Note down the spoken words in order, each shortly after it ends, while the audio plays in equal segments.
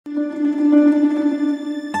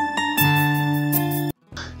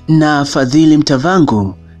na Fadhili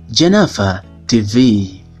Mtavangu, Janafa TV.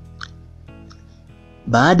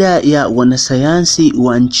 Baada ya wanasayansi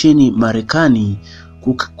wa nchini Marekani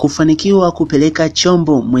kufanikiwa kupeleka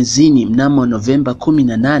chombo mwezini mnamo Novemba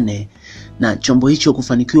 18 na chombo hicho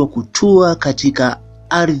kufanikiwa kutua katika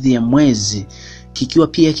ardhi ya mwezi, kikiwa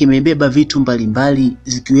pia kimebeba vitu mbalimbali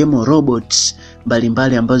zikiwemo robots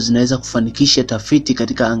mbalimbali ambazo zinaweza kufanikisha tafiti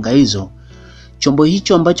katika anga hizo. Chombo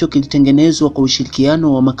hicho ambacho kilitengenezwa kwa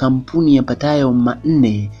ushirikiano wa makampuni yapatayo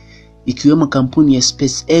 4 ikiwemo kampuni ya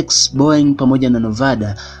SpaceX, Boeing pamoja na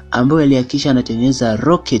Nevada, ambayo yalihakikisha anatengeneza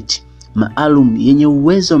rocket maalum yenye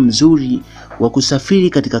uwezo mzuri wa kusafiri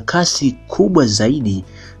katika kasi kubwa zaidi,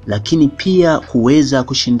 lakini pia kuweza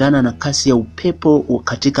kushindana na kasi ya upepo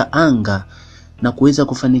katika anga na kuweza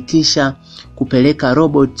kufanikisha kupeleka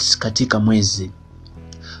robots katika mwezi.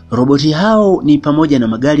 Roboti hao ni pamoja na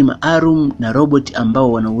magari maalum na roboti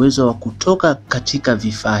ambao wana uwezo wa kutoka katika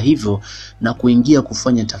vifaa hivyo na kuingia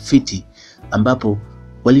kufanya tafiti, ambapo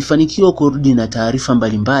walifanikiwa kurudi na taarifa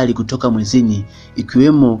mbalimbali kutoka mwezini,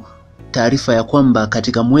 ikiwemo taarifa ya kwamba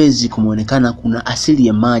katika mwezi kumeonekana kuna asili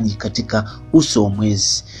ya maji katika uso wa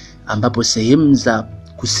mwezi, ambapo sehemu za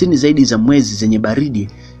kusini zaidi za mwezi zenye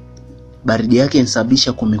baridi yake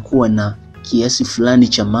inasababisha kumekuwa na kiasi fulani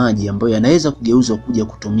cha maji ambayo yanaweza kugeuzwa kuja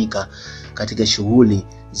kutumika katika shughuli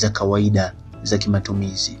za kawaida za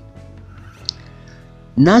kimatumizi.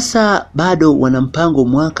 NASA bado wana mpango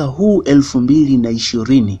mwaka huu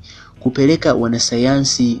 2020 kupeleka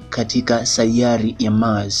wanasayansi katika sayari ya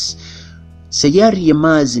Mars. Sayari ya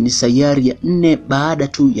Mars ni sayari ya 4 baada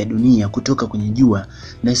tu ya dunia kutoka kwenye jua,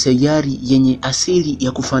 na sayari yenye asili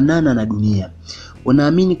ya kufanana na dunia.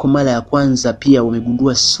 Wanaamini kwa mara ya kwanza pia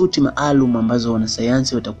wamegundua suti maalum ambazo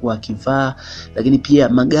wanasayansi watakuwa wakivaa, lakini pia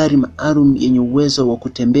magari maalum yenye uwezo wa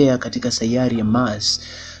kutembea katika sayari ya Mars,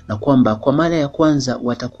 na kwamba kwa mara ya kwanza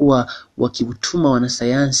watakuwa wakiutuma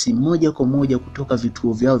wanasayansi moja kwa moja kutoka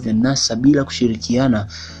vituo vyao vya NASA bila kushirikiana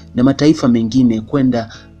na mataifa mengine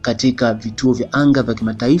kwenda katika vituo vya anga vya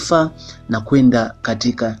kimataifa na kwenda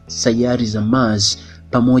katika sayari za Mars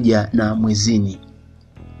pamoja na mwezini.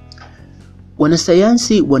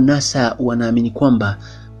 Wanasayansi wa NASA wanaamini kwamba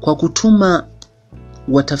kwa kutuma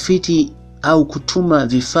watafiti au kutuma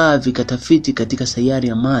vifaa vikatafiti katika sayari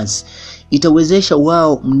ya Mars itawezesha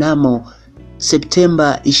wao mnamo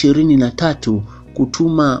Septemba 23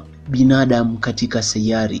 kutuma binadamu katika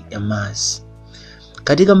sayari ya Mars.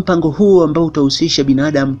 Katika mpango huu ambao utahusisha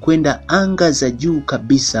binadamu kwenda anga za juu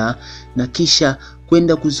kabisa na kisha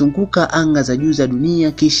kwenda kuzunguka anga za juu za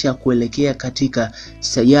dunia kisha kuelekea katika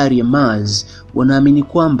sayari ya Mars, wanaamini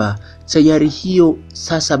kwamba sayari hiyo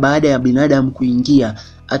sasa baada ya binadamu kuingia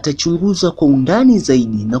atachunguza kwa undani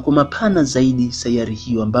zaidi na kwa mapana zaidi sayari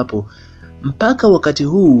hiyo, ambapo mpaka wakati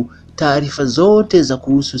huu taarifa zote za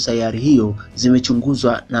kuhusu sayari hiyo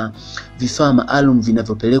zimechunguzwa na vifaa maalum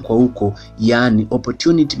vinavyopelekwa huko, yani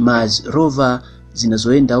Opportunity Mars rover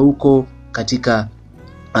zinazoenda huko katika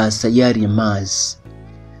sayari ya Mars.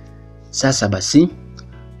 Sasa basi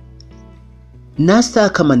NASA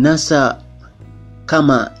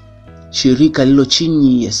kama shirika lilo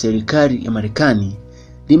chini ya serikali ya Marekani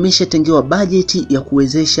limeshatengewa bajeti ya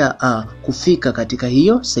kuwezesha kufika katika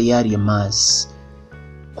hiyo sayari ya Mars.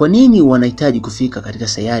 Kwa nini wanahitaji kufika katika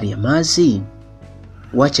sayari ya Mars?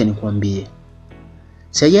 Wacha nikuambie.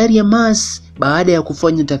 Sayari ya Mars baada ya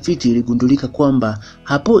kufanya tafiti iligundulika kwamba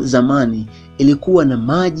hapo zamani ilikuwa na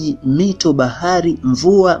maji, mito, bahari,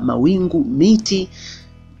 mvua, mawingu, miti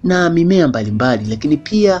na mimea mbalimbali, lakini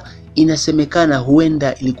pia inasemekana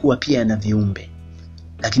huenda ilikuwa pia na viumbe.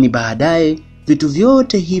 Lakini baadaye vitu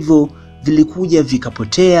vyote hivyo vilikuja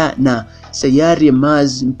vikapotea na sayari ya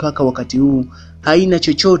Mars mpaka wakati huu haina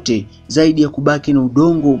chochote zaidi ya kubaki na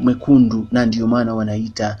udongo mwekundu, na ndio maana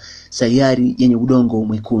wanaita sayari yenye udongo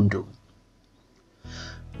mwekundu.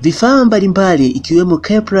 Vifaa mbalimbali ikiwemo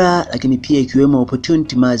Kepler lakini pia ikiwemo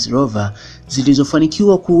Opportunity Mars rover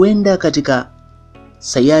zilizofanikiwa kuenda katika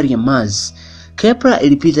sayari ya Mars. Kepler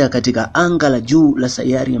ilipita katika anga la juu la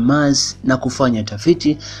sayari ya Mars na kufanya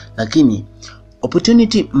tafiti, lakini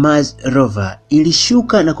Opportunity Mars rover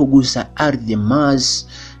ilishuka na kugusa ardhi ya Mars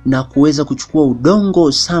na kuweza kuchukua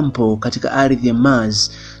udongo sample katika ardhi ya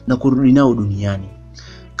Mars na kurudi nao duniani.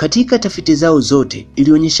 Katika tafiti zao zote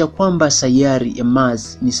ilionyesha kwamba sayari ya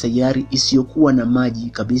Mars ni sayari isiyokuwa na maji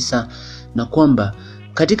kabisa, na kwamba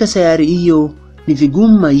katika sayari hiyo ni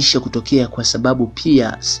vigumu maisha kutokea kwa sababu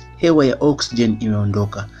pia hewa ya oxygen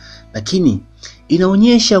imeondoka. Lakini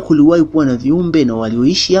inaonyesha kuliwahi kuwa na viumbe na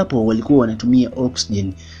walioishi hapo walikuwa wanatumia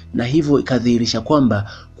oxygen, na hivyo ikadhihirisha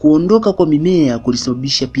kwamba kuondoka kwa mimea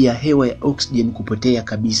kulisababisha pia hewa ya oxygen kupotea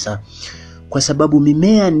kabisa. kwa sababu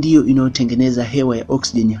mimea ndiyo inayotengeneza hewa ya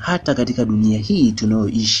oxygen hata katika dunia hii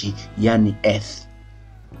tunayoishi, yani Earth.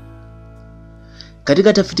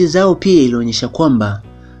 Katika tafiti zao pia ilionyesha kwamba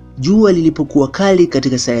jua lilipokuwa kali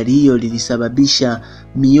katika sayari hiyo lilisababisha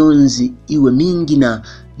mionzi iwe mingi, na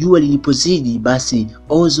jua lilipozidi basi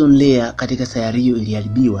ozone layer katika sayari hiyo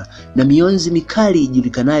iliharibiwa, na mionzi mikali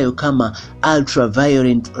ijulikanayo kama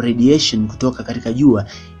ultraviolet radiation kutoka katika jua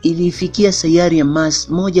ilifikia sayari ya Mars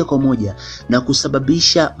moja kwa moja na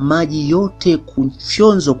kusababisha maji yote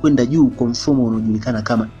kufyonzwa kwenda juu kwa mfumo unaojulikana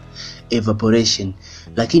kama evaporation.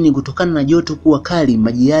 Lakini kutokana na joto kuwa kali,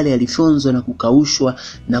 maji yale yalifyonzwa na kukaushwa,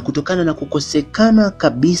 na kutokana na kukosekana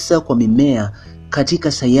kabisa kwa mimea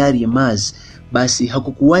katika sayari ya Mars, basi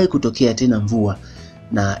hakukuwahi kutokea tena mvua.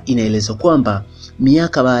 Na inaelezwa kwamba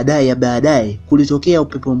miaka baadaye kulitokea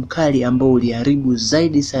upepo mkali ambao uliharibu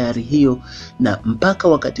zaidi sayari hiyo, na mpaka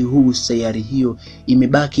wakati huu sayari hiyo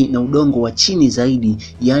imebaki na udongo wa chini zaidi,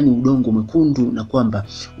 yani udongo mwekundu, na kwamba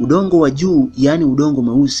udongo wa juu yani udongo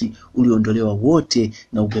mweusi uliondolewa wote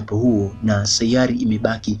na upepo huo, na sayari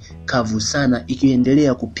imebaki kavu sana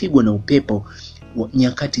ikiendelea kupigwa na upepo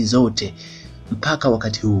nyakati zote mpaka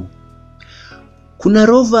wakati huu. Kuna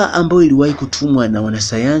rova ambayo iliwahi kutumwa na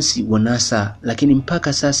wanasayansi wa NASA, lakini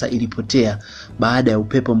mpaka sasa ilipotea baada ya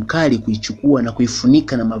upepo mkali kuichukua na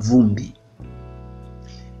kuifunika na mavumbi.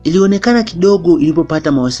 Ilionekana kidogo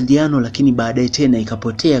ilipopata mawasiliano, lakini baadaye tena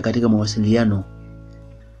ikapotea katika mawasiliano.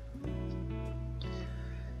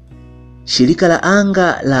 Shirika la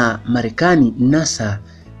anga la Marekani NASA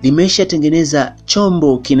limeshatengeneza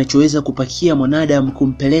chombo kinachoweza kupakia mwanadamu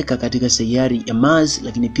kumpeleka katika sayari ya Mars,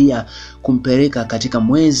 lakini pia kumpeleka katika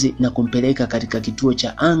mwezi na kumpeleka katika kituo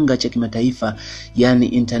cha anga cha kimataifa, yani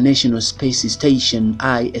International Space Station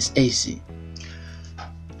ISS.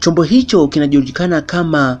 Chombo hicho kinajulikana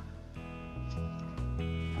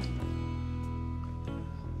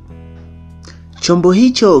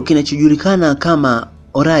kama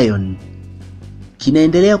Orion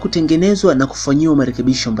kinaendelea kutengenezwa na kufanyiwa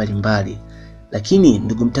marekebisho mbalimbali. Lakini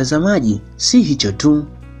ndugu mtazamaji, si hicho tu.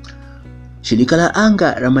 Shirika la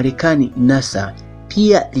anga la Marekani NASA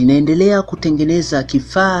pia linaendelea kutengeneza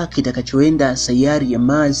kifaa kitakachoenda sayari ya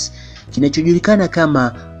Mars kinachojulikana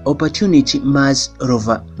kama Opportunity Mars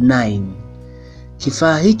Rover 9.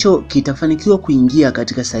 Kifaa hicho kitafanikiwa kuingia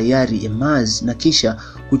katika sayari ya Mars na kisha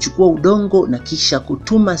kuchukua udongo na kisha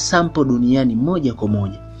kutuma sample duniani moja kwa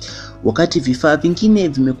moja. Wakati vifaa vingine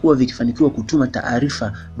vimekuwa vikifanikiwa kutuma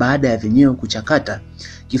taarifa baada ya vyenyewe kuchakata,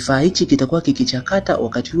 kifaa hichi kitakuwa kikichakata,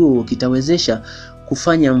 wakati huo kitawezesha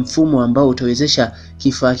kufanya mfumo ambao utawezesha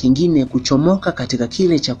kifaa kingine kuchomoka katika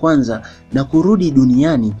kile cha kwanza na kurudi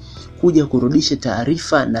duniani kuja kurudisha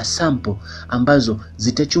taarifa na sample ambazo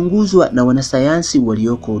zitachunguzwa na wanasayansi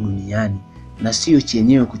walioko duniani, na sio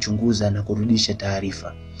chenyewe kuchunguza na kurudisha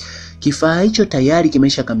taarifa. Kifaa hicho tayari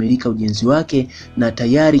kimeshakamilika ujenzi wake na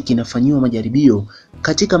tayari kinafanyiwa majaribio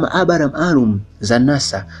katika maabara maalum za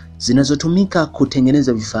NASA zinazotumika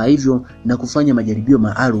kutengeneza vifaa hivyo na kufanya majaribio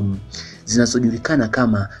maalum zinazojulikana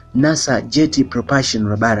kama NASA Jet Propulsion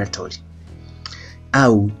Laboratory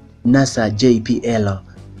au NASA JPL,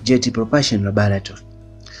 Jet Propulsion Laboratory.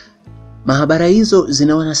 Maabara hizo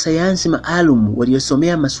zina wanasayansi maalum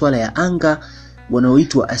waliosomea masuala ya anga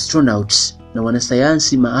wanaoitwa astronauts, na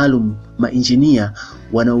wanasayansi maalum mainjinia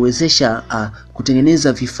wanaowezesha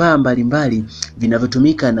kutengeneza vifaa mbalimbali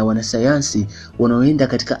vinavyotumika na wanasayansi wanaoenda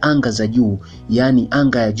katika anga za juu, yani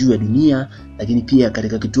anga ya juu ya dunia, lakini pia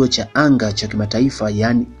katika kituo cha anga cha kimataifa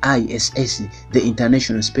yani ISS, the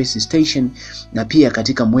International Space Station, na pia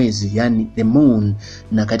katika mwezi yani the moon,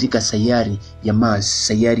 na katika sayari ya Mars,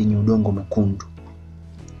 sayari yenye udongo mwekundu.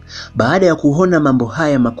 Baada ya kuona mambo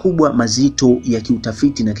haya makubwa mazito ya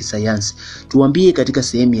kiutafiti na kisayansi, tuambie katika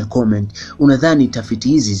sehemu ya comment, unadhani tafiti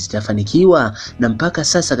hizi zitafanikiwa? Na mpaka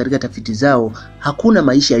sasa katika tafiti zao hakuna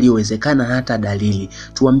maisha yaliyowezekana hata dalili.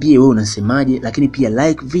 Tuambie wewe unasemaje, lakini pia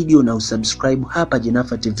like video na usubscribe hapa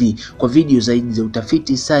Jenafa TV kwa video zaidi za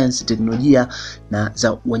utafiti, science, teknolojia na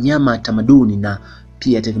za wanyama, tamaduni na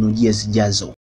pia teknolojia zijazo.